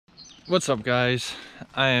What's up, guys?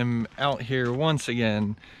 I am out here once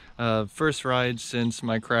again. First ride since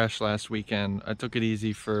my crash last weekend. I took it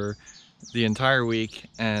easy for the entire week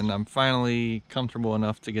and I'm finally comfortable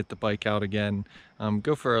enough to get the bike out again.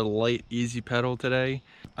 Go for a light, easy pedal today.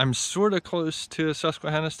 I'm sort of close to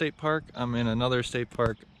Susquehanna State Park. I'm in another state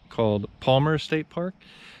park called Palmer State Park,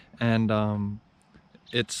 and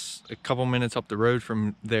it's a couple minutes up the road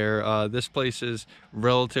from there. This place is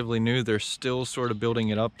relatively new. They're still sort of building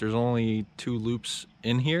it up. There's only 2 loops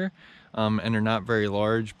in here, and they're not very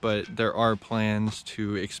large, but there are plans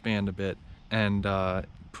to expand a bit and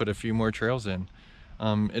put a few more trails in.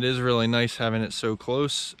 It is really nice having it so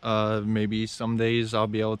close. Maybe some days I'll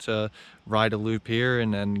be able to ride a loop here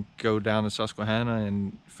and then go down to Susquehanna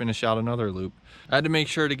and finish out another loop. I had to make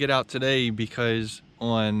sure to get out today because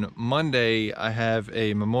on Monday I have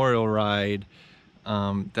a memorial ride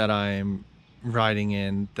that I'm riding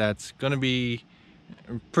in that's going to be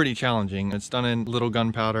pretty challenging. It's done in Little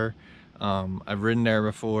Gunpowder. I've ridden there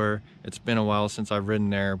before. It's been a while since I've ridden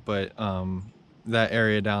there, but that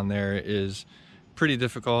area down there is pretty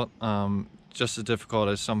difficult, just as difficult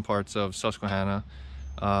as some parts of Susquehanna,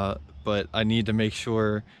 but I need to make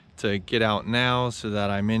sure to get out now so that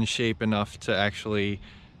I'm in shape enough to actually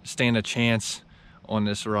stand a chance on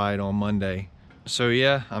this ride on Monday. So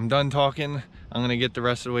yeah, I'm done talking. I'm gonna get the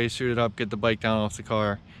rest of the way suited up, get the bike down off the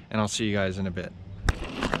car, and I'll see you guys in a bit.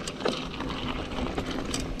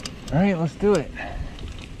 All right, let's do it.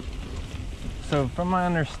 So from my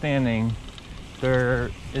understanding,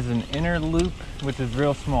 there is an inner loop, which is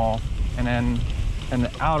real small, and then an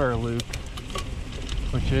outer loop,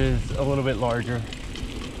 which is a little bit larger.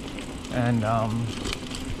 And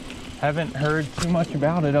haven't heard too much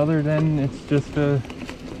about it other than it's just a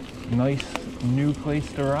nice new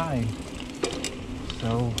place to ride.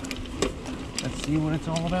 So let's see what it's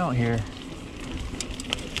all about here.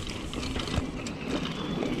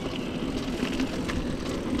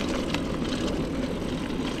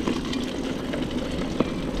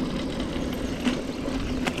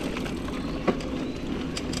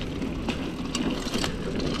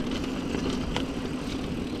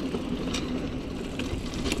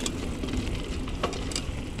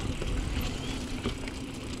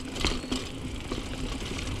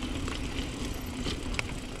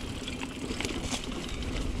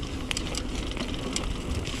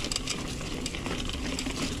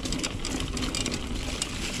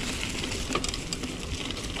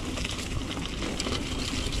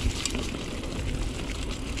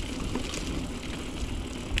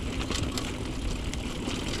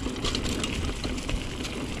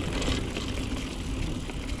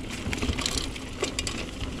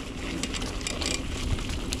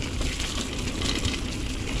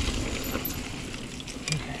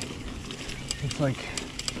 Like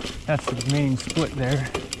that's the main split there.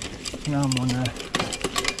 Now I'm on the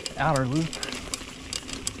outer loop.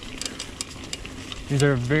 These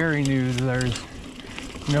are very new. There's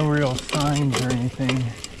no real signs or anything.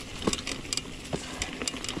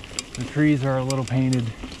 The trees are a little painted,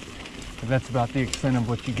 but that's about the extent of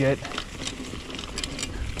what you get.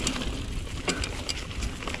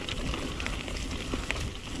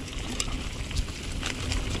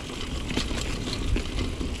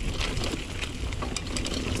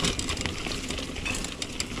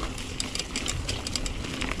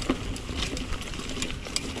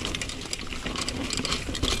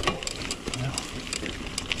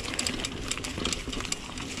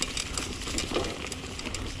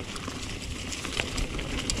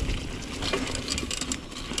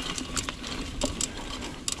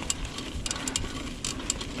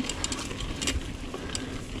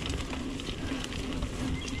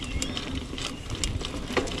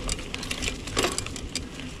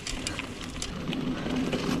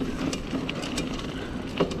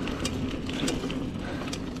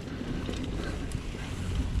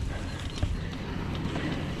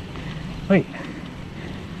 Wait.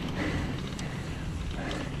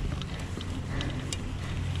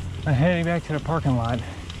 I'm heading back to the parking lot.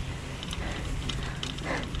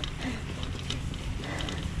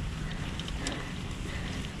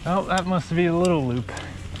 Oh, that must be a little loop.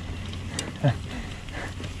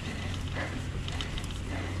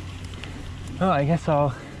 Well, I guess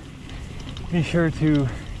I'll be sure to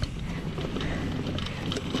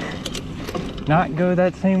not go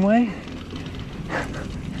that same way.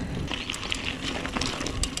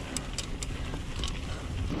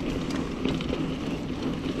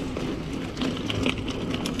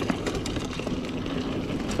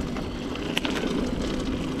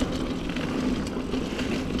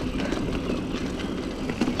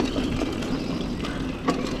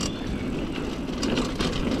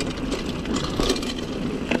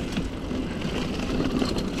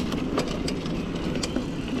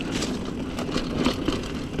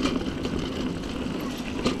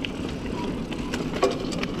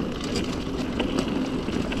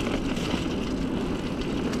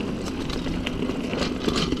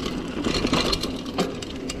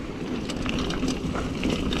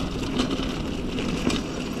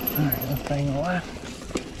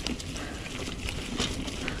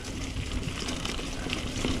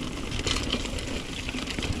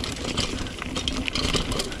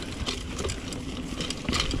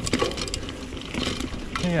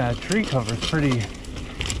 Yeah, tree cover is pretty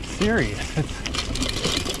serious.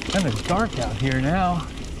 It's kind of dark out here now,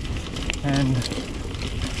 and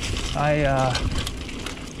I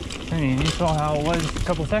mean, you saw how it was a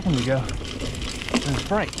couple seconds ago. It was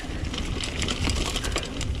bright.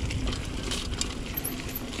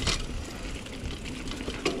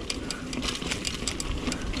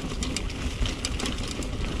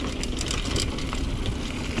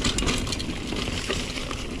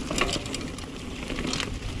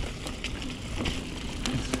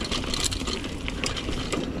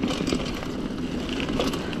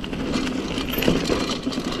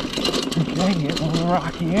 Okay, getting a little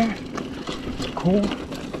rocky here. Cool.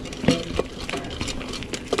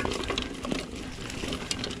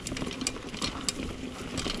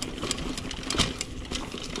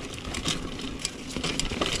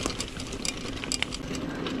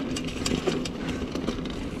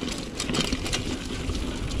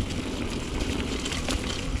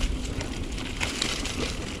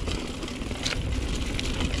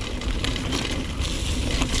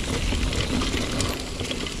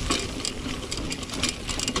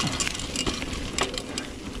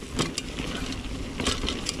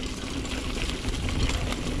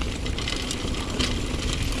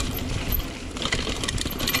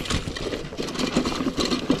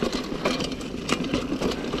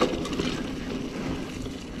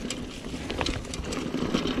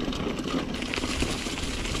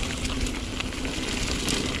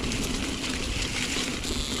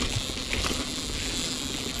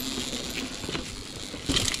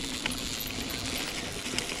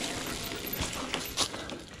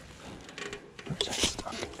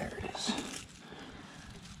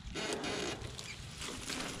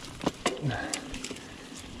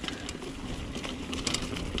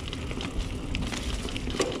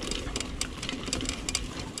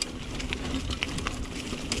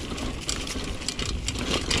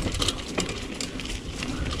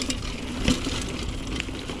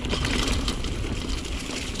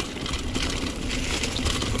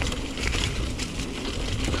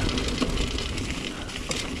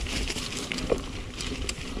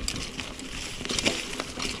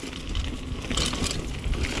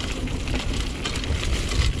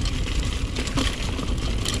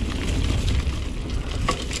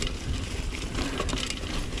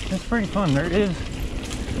 It's pretty fun. There is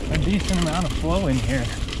a decent amount of flow in here.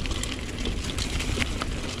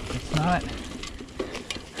 It's not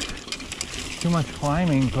too much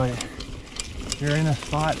climbing, but you're in a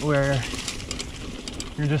spot where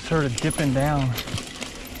you're just sort of dipping down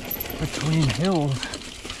between hills,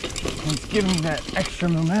 and it's giving you that extra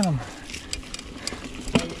momentum.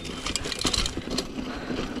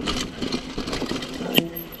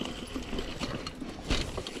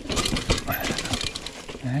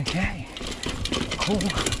 Okay, cool.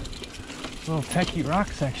 Little techie rock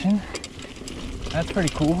section. That's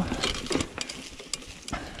pretty cool.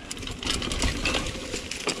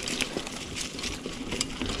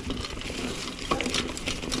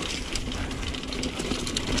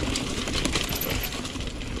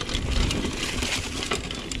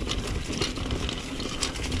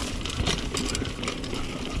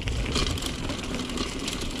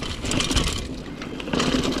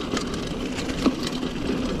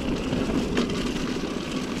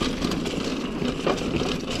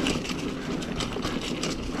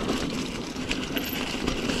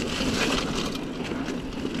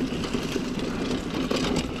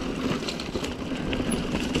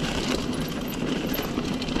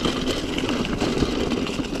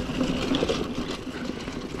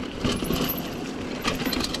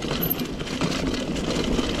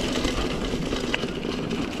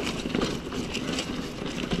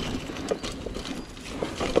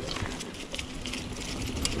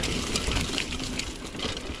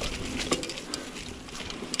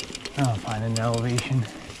 I'll find an elevation.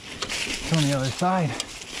 It's on the other side.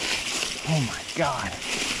 Oh my God.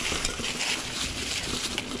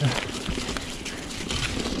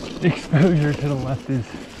 The exposure to the left is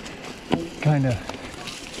kind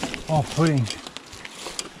of off-putting.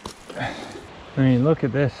 I mean, look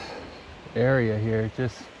at this area here. It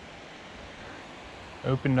just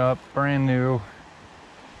opened up, brand new,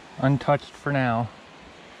 untouched for now.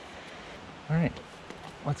 All right,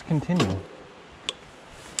 let's continue.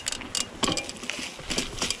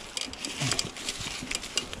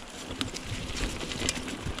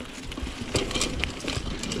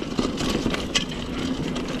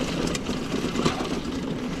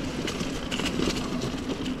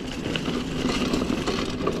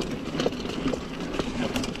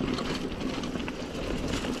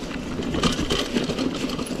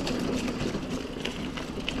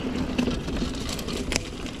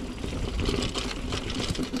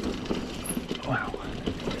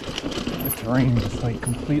 terrain just like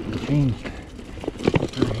completely changed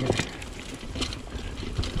through here.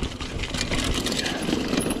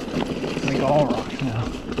 It's like all rock now.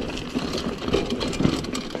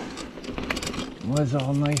 It was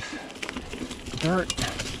all nice dirt.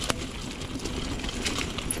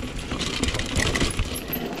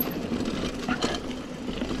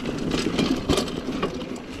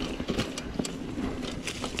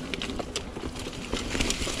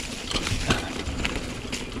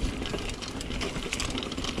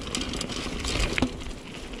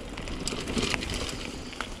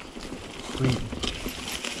 Sweet.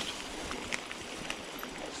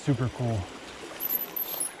 Super cool.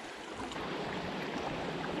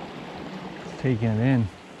 Just taking it in.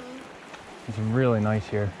 It's really nice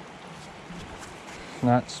here. It's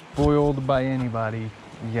not spoiled by anybody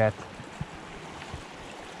yet.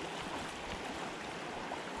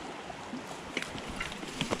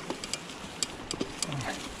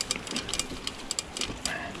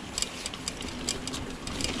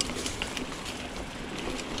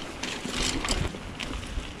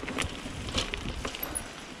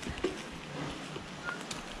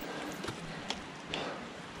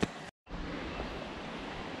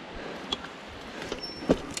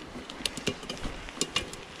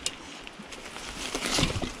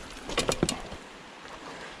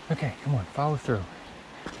 Okay, come on, follow through.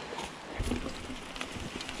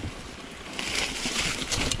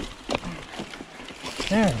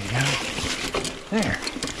 There you go. There.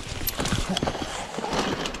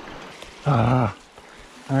 I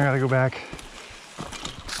gotta go back.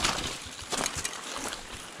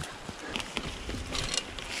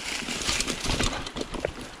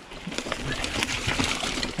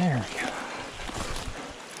 There we go.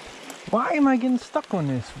 Why am I getting stuck on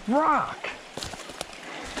this rock?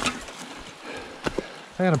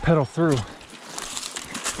 I gotta pedal through.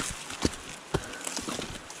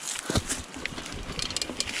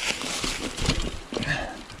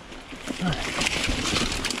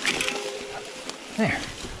 There.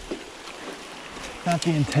 Not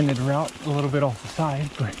the intended route, a little bit off the side,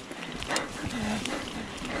 but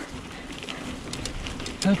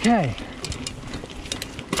okay.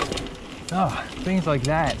 Oh, things like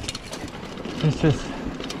that.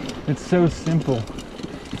 It's so simple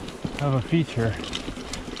of a feature.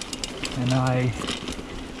 And I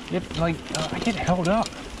get held up.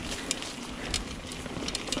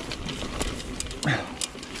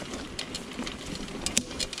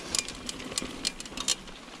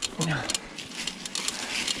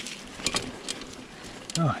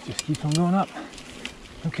 Oh, it just keeps on going up.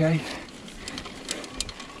 Okay.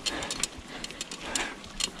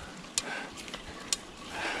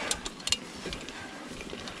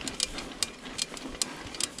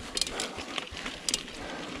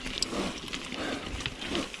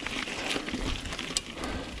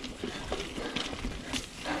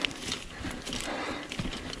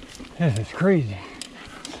 This is crazy.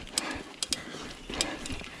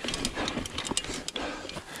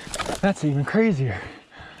 That's even crazier.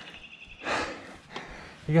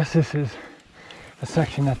 I guess this is a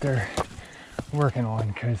section that they're working on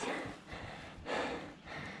because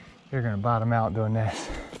you're gonna bottom out doing this.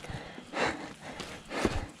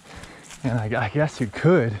 And I guess you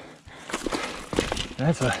could.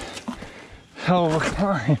 That's a hell of a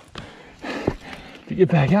climb to get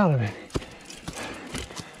back out of it.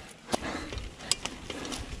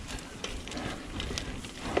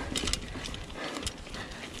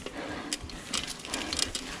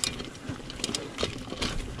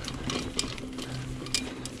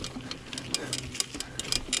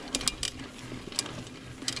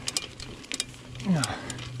 No.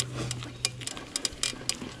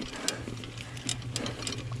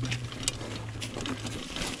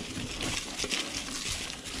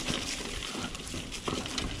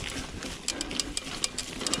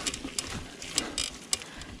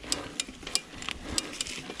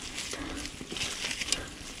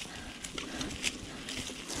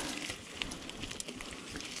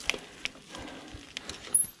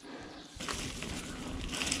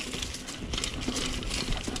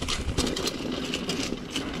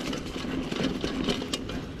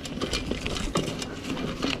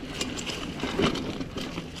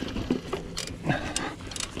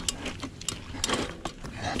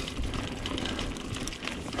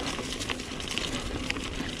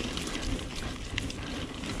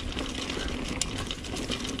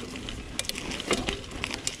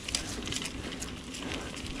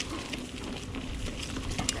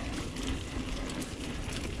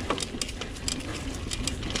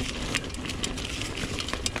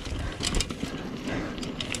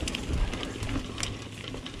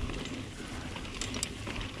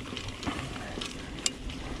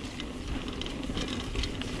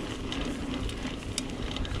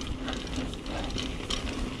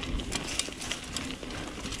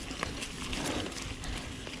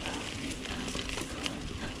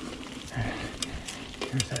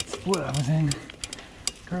 Here's that split I was in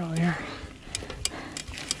earlier.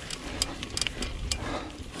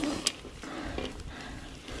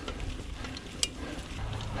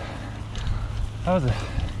 That was a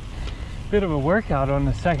bit of a workout on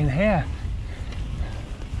the second half.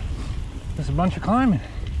 There's a bunch of climbing.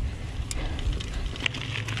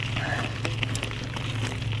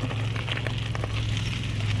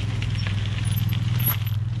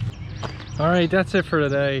 All right, that's it for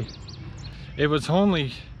today. It was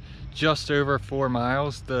only just over 4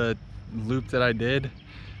 miles, the loop that I did.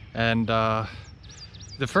 And the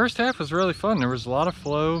first half was really fun. There was a lot of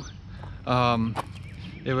flow.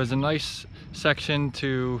 It was a nice section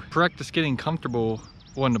to practice getting comfortable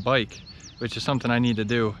on the bike, which is something I need to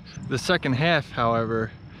do. The second half,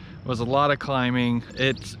 however, was a lot of climbing.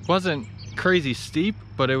 It wasn't crazy steep,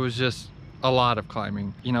 but it was just a lot of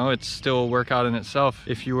climbing. You know, it's still a workout in itself.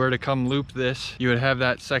 If you were to come loop this, you would have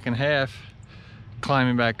that second half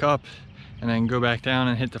climbing back up and then go back down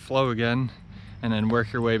and hit the flow again and then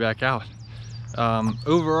work your way back out.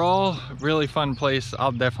 Overall, really fun place.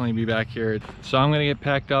 I'll definitely be back here. So I'm gonna get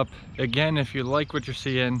packed up. Again, if you like what you're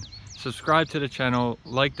seeing, subscribe to the channel,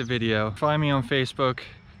 like the video, find me on Facebook,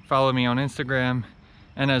 follow me on Instagram,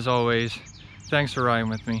 and as always, thanks for riding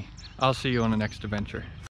with me. I'll see you on the next adventure.